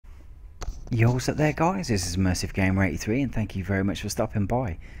Yo, what's up there guys, this is Immersive Gamer 83 and thank you very much for stopping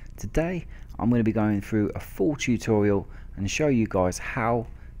by. Today I'm going to be going through a full tutorial and show you guys how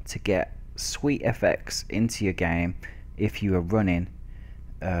to get sweet effects into your game if you are running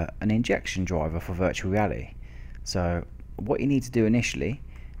an injection driver for virtual reality. So what you need to do initially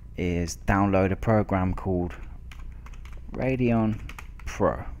is download a program called Radeon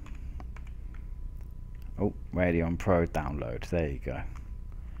Pro. Radeon Pro download, there you go.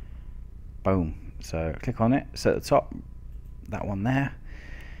 Boom. So click on it. So at the top, that one there,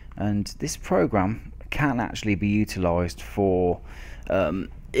 and this program can actually be utilized for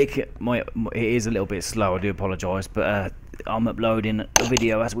it is a little bit slow, I do apologize, but I'm uploading a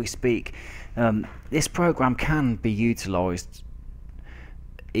video as we speak. This program can be utilized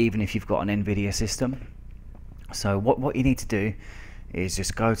even if you've got an NVIDIA system. So what you need to do is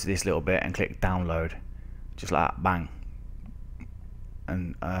just go to this little bit and click download, just like that, bang.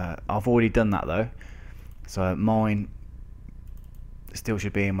 And I've already done that though, so mine still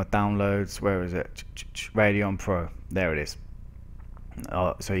should be in my downloads. Where is it? Radeon Pro, there it is.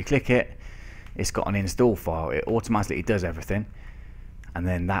 So you click it, it's got an install file, it automatically does everything, and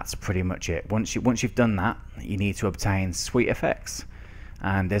then that's pretty much it. Once you've done that, you need to obtain sweet effects,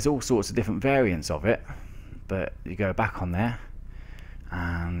 and there's all sorts of different variants of it, but you go back on there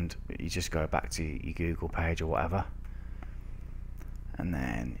and you just go back to your Google page or whatever, and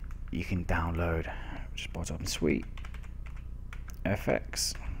then you can download, just put on sweet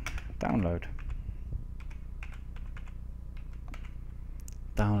FX download,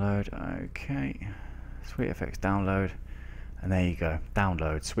 okay, sweet FX download, and there you go,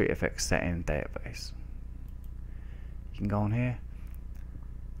 download sweet FX setting database. You can go on here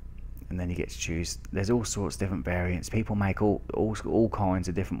and then you get to choose. There's all sorts of different variants. People make all kinds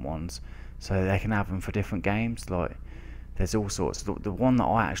of different ones, so they can have them for different games. Like there's all sorts. The one that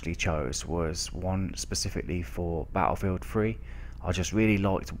I actually chose was one specifically for Battlefield 3. I just really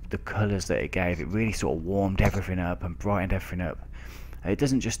liked the colours that it gave. It really sort of warmed everything up and brightened everything up. It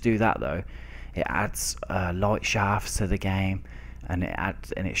doesn't just do that though. It adds light shafts to the game, and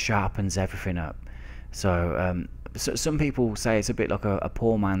it sharpens everything up. So, so some people say it's a bit like a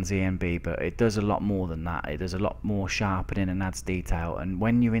poor man's ENB, but it does a lot more than that. It does a lot more sharpening and adds detail. And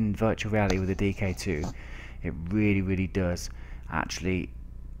when you're in virtual reality with the DK2, it really does actually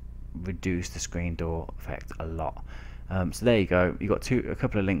reduce the screen door effect a lot. So there you go. You've got a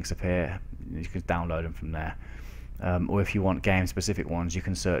couple of links up here. You can download them from there. Or if you want game specific ones, you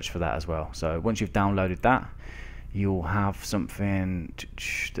can search for that as well. So once you've downloaded that, you'll have something.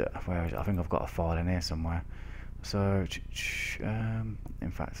 Where is it? I think I've got a file in here somewhere. So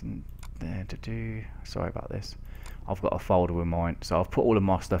in fact, sorry about this. I've got a folder with mine, so I've put all of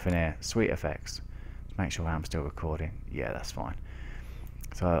my stuff in here. Sweet effects. Make sure I'm still recording. Yeah, that's fine.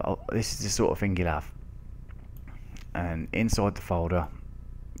 So this is the sort of thing you'll have, and inside the folder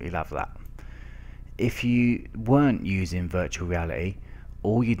you'll have that. If you weren't using virtual reality,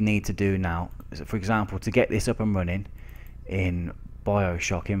 all you'd need to do now is, for example, to get this up and running in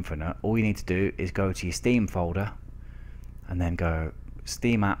BioShock Infinite, all you need to do is go to your Steam folder and then go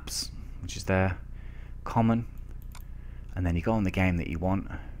Steam Apps, which is there, Common, and then you go on the game that you want,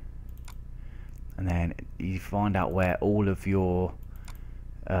 and then you find out where all of your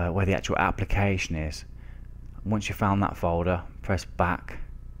where the actual application is. Once you found that folder, press back,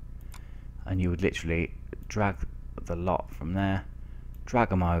 and you would literally drag the lot from there, drag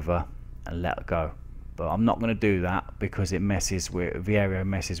them over and let it go. But I'm not going to do that because it messes with Vireio,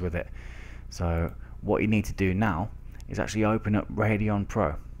 messes with it. So what you need to do now is actually open up Radeon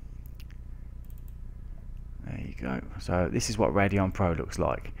Pro. There you go. So this is what Radeon Pro looks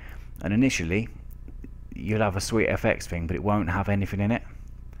like, and initially you'll have a sweet FX thing, but it won't have anything in it.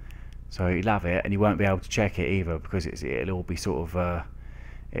 So you'll have it and you won't be able to check it either, because it'll all be sort of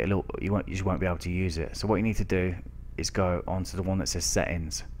you just won't be able to use it. So what you need to do is go onto the one that says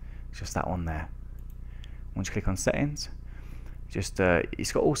settings, just that one there. Once you click on settings, just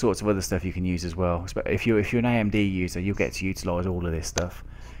it's got all sorts of other stuff you can use as well. If you're an AMD user, you'll get to utilize all of this stuff,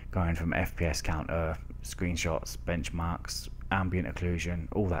 going from FPS counter, screenshots, benchmarks, ambient occlusion,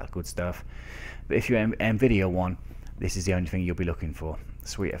 all that good stuff. But if you're an NVIDIA one, this is the only thing you'll be looking for,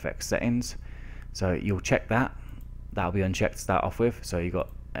 sweet effects settings. So you'll check that. That'll be unchecked to start off with. So you've got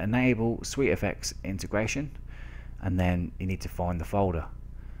enable sweet effects integration, and then you need to find the folder.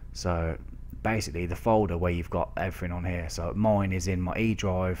 So basically the folder where you've got everything on here. So mine is in my E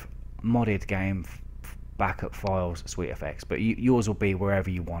drive, modded game, backup files, sweet effects, but yours will be wherever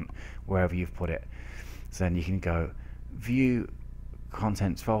you want, wherever you've put it. So then you can go view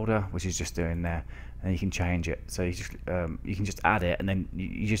contents folder, which is just doing there, and you can change it. So you can just add it, and then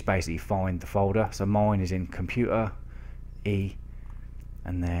you just basically find the folder. So mine is in computer, E,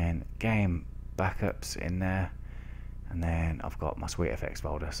 and then game backups in there, and then I've got my SweetFX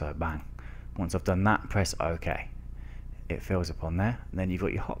folder. So bang, once I've done that, press OK. It fills up on there, and then you've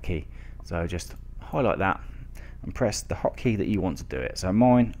got your hotkey. So just highlight that and press the hotkey that you want to do it. So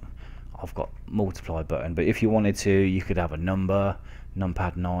mine, I've got multiply button, but if you wanted to, you could have a number,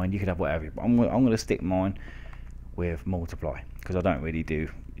 numpad 9, you could have whatever. But I'm going to stick mine with multiply because I don't really do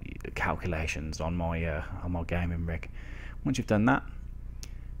calculations on my gaming rig. Once you've done that,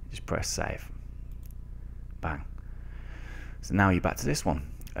 just press save. Bang. So now you're back to this one,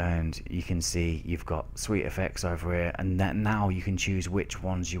 and you can see you've got SweetFX over here, and then now you can choose which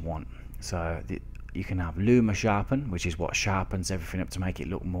ones you want. So you can have Luma Sharpen, which is what sharpens everything up to make it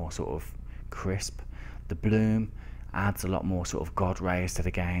look more sort of crisp. The Bloom adds a lot more sort of God rays to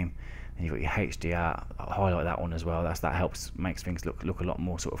the game. And you've got your HDR, I'll highlight that one as well. That helps, makes things look a lot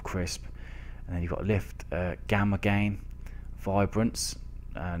more sort of crisp. And then you've got Lift, Gamma Gain, Vibrance,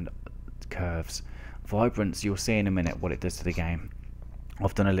 and Curves. Vibrance, you'll see in a minute what it does to the game.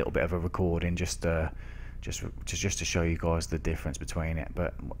 I've done a little bit of a recording just to show you guys the difference between it,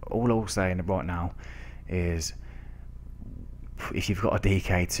 but all I'll say right now is if you've got a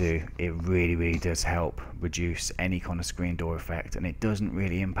DK2, it really does help reduce any kind of screen door effect, and it doesn't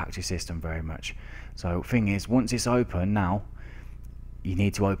really impact your system very much. So thing is, once it's open now, you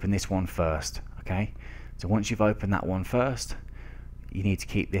need to open this one first. Okay, so once you've opened that one first, you need to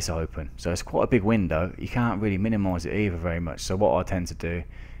keep this open. So it's quite a big window, you can't really minimize it either very much. So what I tend to do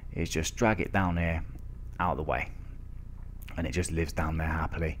is just drag it down here out of the way, and it just lives down there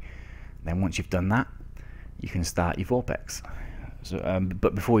happily. Then once you've done that, you can start your Vorpx. So,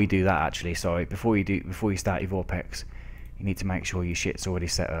 but before you do that, actually, sorry, before you start your Vorpx, you need to make sure your shit's already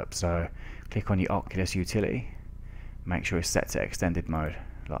set up. So click on your Oculus utility, make sure it's set to extended mode,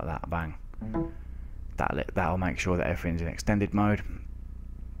 like that. Bang. That'll make sure that everything's in extended mode.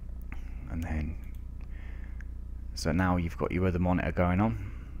 And then, so now you've got your other monitor going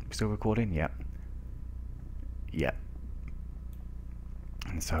on. Still recording? Yep. Yep.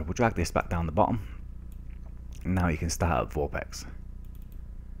 And so we'll drag this back down the bottom, and now you can start up Vorpx.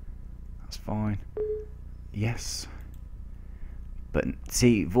 That's fine. Yes. But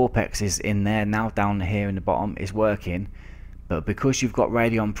see, Vorpx is in there now, down here in the bottom, it's working, but because you've got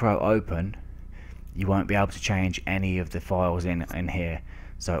Radeon Pro open, you won't be able to change any of the files in here.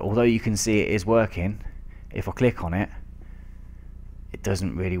 So although you can see it is working, if I click on it, it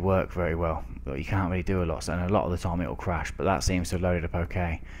doesn't really work very well. You can't really do a lot, and a lot of the time it'll crash, but that seems to have loaded up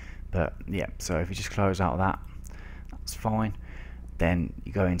okay. But yeah, so if you just close out of that, that's fine. Then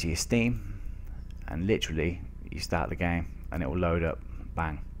you go into your Steam, and literally you start the game, and it will load up,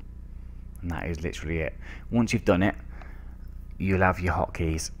 bang. And that is literally it. Once you've done it, you'll have your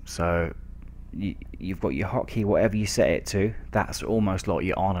hotkeys. So you've got your hotkey, whatever you set it to, that's almost like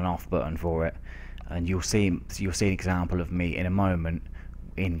your on and off button for it. And you'll see an example of me in a moment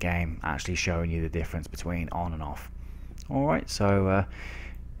in game actually showing you the difference between on and off. Alright, so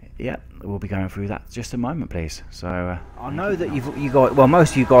yeah, we'll be going through that just a moment, please. So I know that you guys, well,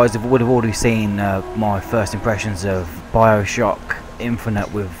 most of you guys would have already seen my first impressions of BioShock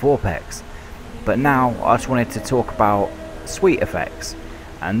Infinite with Vorpx, but now I just wanted to talk about SweetFX,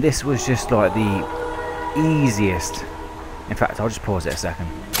 and this was just like the easiest. In fact, I'll just pause it a second.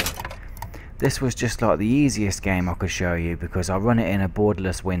 This was just like the easiest game I could show you, because I run it in a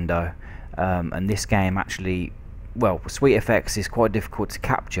borderless window, and this game actually, well, SweetFX is quite difficult to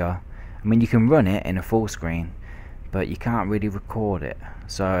capture. I mean, you can run it in a full screen, but you can't really record it.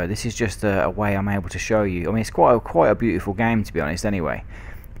 So this is just a way I'm able to show you. I mean, it's quite a beautiful game, to be honest, anyway.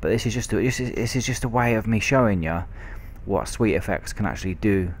 But this is just a way of me showing you what SweetFX can actually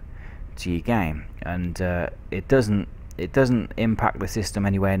do to your game, and it doesn't impact the system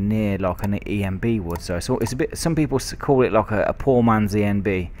anywhere near like an ENB would. So it's a bit, some people call it like a poor man's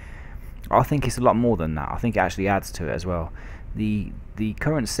ENB. I think it's a lot more than that. I think it actually adds to it as well. The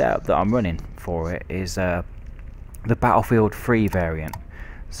current setup that I'm running for it is the Battlefield 3 variant.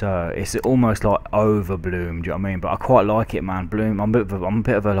 So it's almost like over Bloom, do you know what I mean? But I quite like it, man. Bloom, I'm a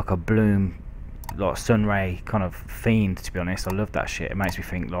bit of a like a Bloom, like Sunray kind of fiend, to be honest. I love that shit. It makes me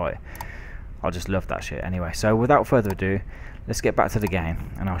think like, I just love that shit. Anyway, so without further ado, let's get back to the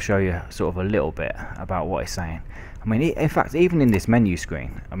game, and I'll show you sort of a little bit about what it's saying. I mean, in fact, even in this menu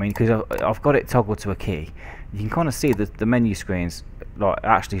screen, I mean, because I've got it toggled to a key, you can kind of see that the menu screens like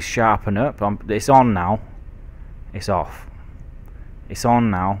actually sharpen up. It's on now, it's off. It's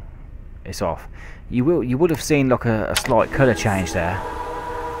on now, it's off. You would have seen like a slight colour change there,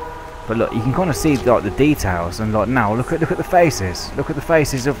 But look, you can kind of see like the details, and like now look at the faces. Look at the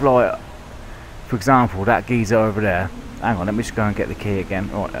faces of, like, for example, that geezer over there. Hang on, let me just go and get the key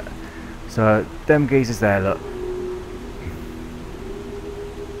again. Right, so them geezers there, look.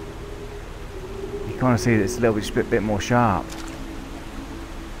 You kind of see that it's a little bit more sharp.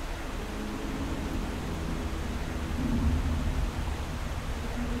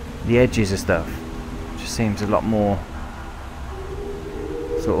 The edges and stuff just seems a lot more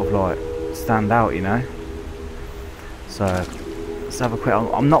sort of like stand out, you know. So let's have a quick.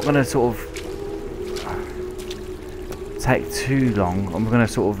 I'm not going to sort of take too long. I'm going to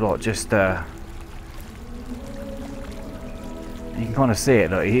sort of like just. You can kind of see it.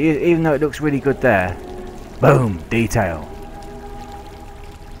 Look, even though it looks really good there, boom, detail.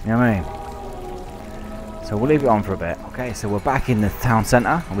 You know what I mean? So we'll leave it on for a bit. Okay, so we're back in the town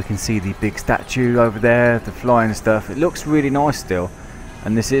centre, and we can see the big statue over there, the flying stuff. It looks really nice still,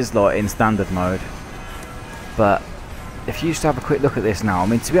 and this is like in standard mode. But if you just have a quick look at this now, I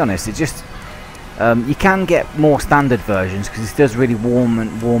mean, to be honest, it just you can get more standard versions because it does really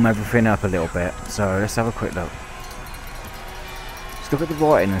warm everything up a little bit. So let's have a quick look. Just look at the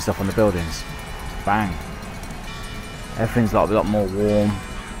writing and stuff on the buildings. Bang. Everything's like a lot more warm.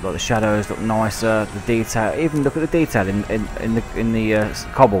 Like the shadows look nicer, the detail. Even look at the detail in the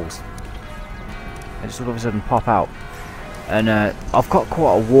cobbles. They just all of a sudden pop out. And I've got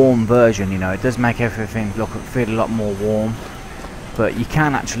quite a warm version, you know. It does make everything feel a lot more warm. But you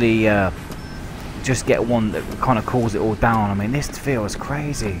can actually just get one that kind of cools it all down. I mean, this feels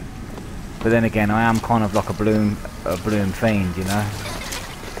crazy. But then again, I am kind of like a bloom fiend, you know.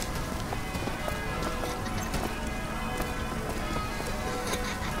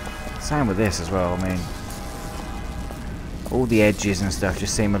 Same with this as well. I mean, all the edges and stuff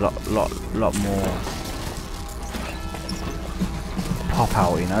just seem a lot more pop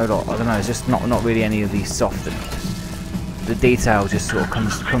out, you know. Like, I don't know, it's just not really any of these soft. The detail just sort of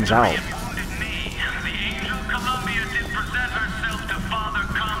comes out.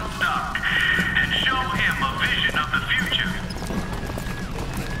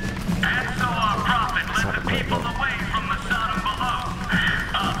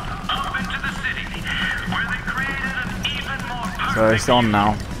 So it's on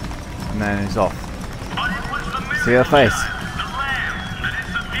now, and then it's off. See her face?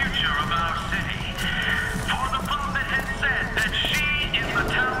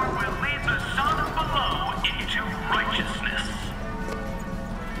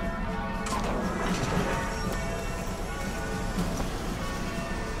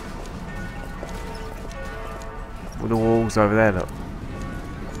 All the walls over there, look.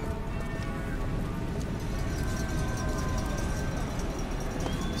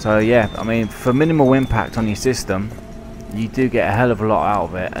 So yeah, I mean, for minimal impact on your system, you do get a hell of a lot out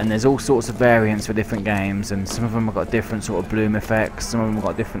of it. And there's all sorts of variants for different games, and some of them have got different sort of bloom effects, some of them have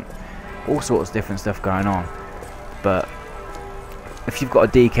got different, all sorts of different stuff going on. But if you've got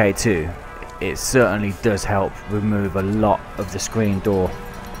a DK2, it certainly does help remove a lot of the screen door.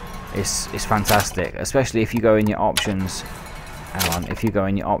 It's fantastic, especially if you go in your options. Hang on, if you go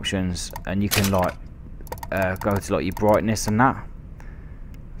in your options and you can like go to like your brightness and that.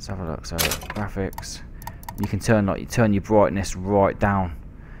 Let's have a look. So graphics, you can turn your brightness right down.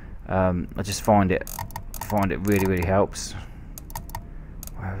 I just find it really helps.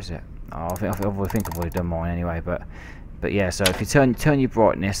 Where is it? Oh, I think I've already done mine anyway. But yeah, so if you turn your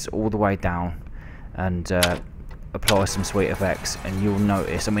brightness all the way down and apply some sweet effects, and you'll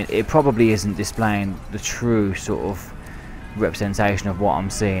notice. I mean, it probably isn't displaying the true sort of representation of what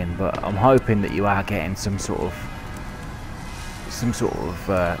I'm seeing, but I'm hoping that you are getting some sort of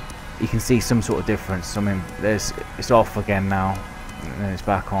you can see some sort of difference. I mean, it's off again now, and then it's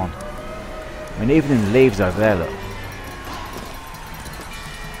back on. I mean, even in the leaves over there, look.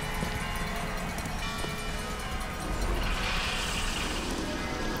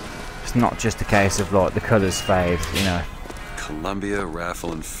 It's not just a case of like the colours fade, you know. Columbia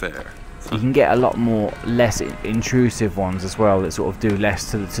Raffle and Fair. You can get a lot more less intrusive ones as well that sort of do less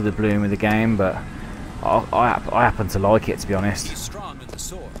to the bloom of the game, but I happen to like it, to be honest.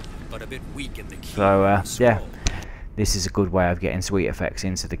 So yeah, this is a good way of getting sweet effects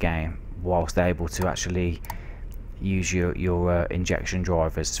into the game whilst able to actually use your injection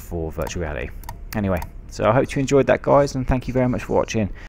drivers for virtual reality. Anyway, so I hope you enjoyed that, guys, and thank you very much for watching.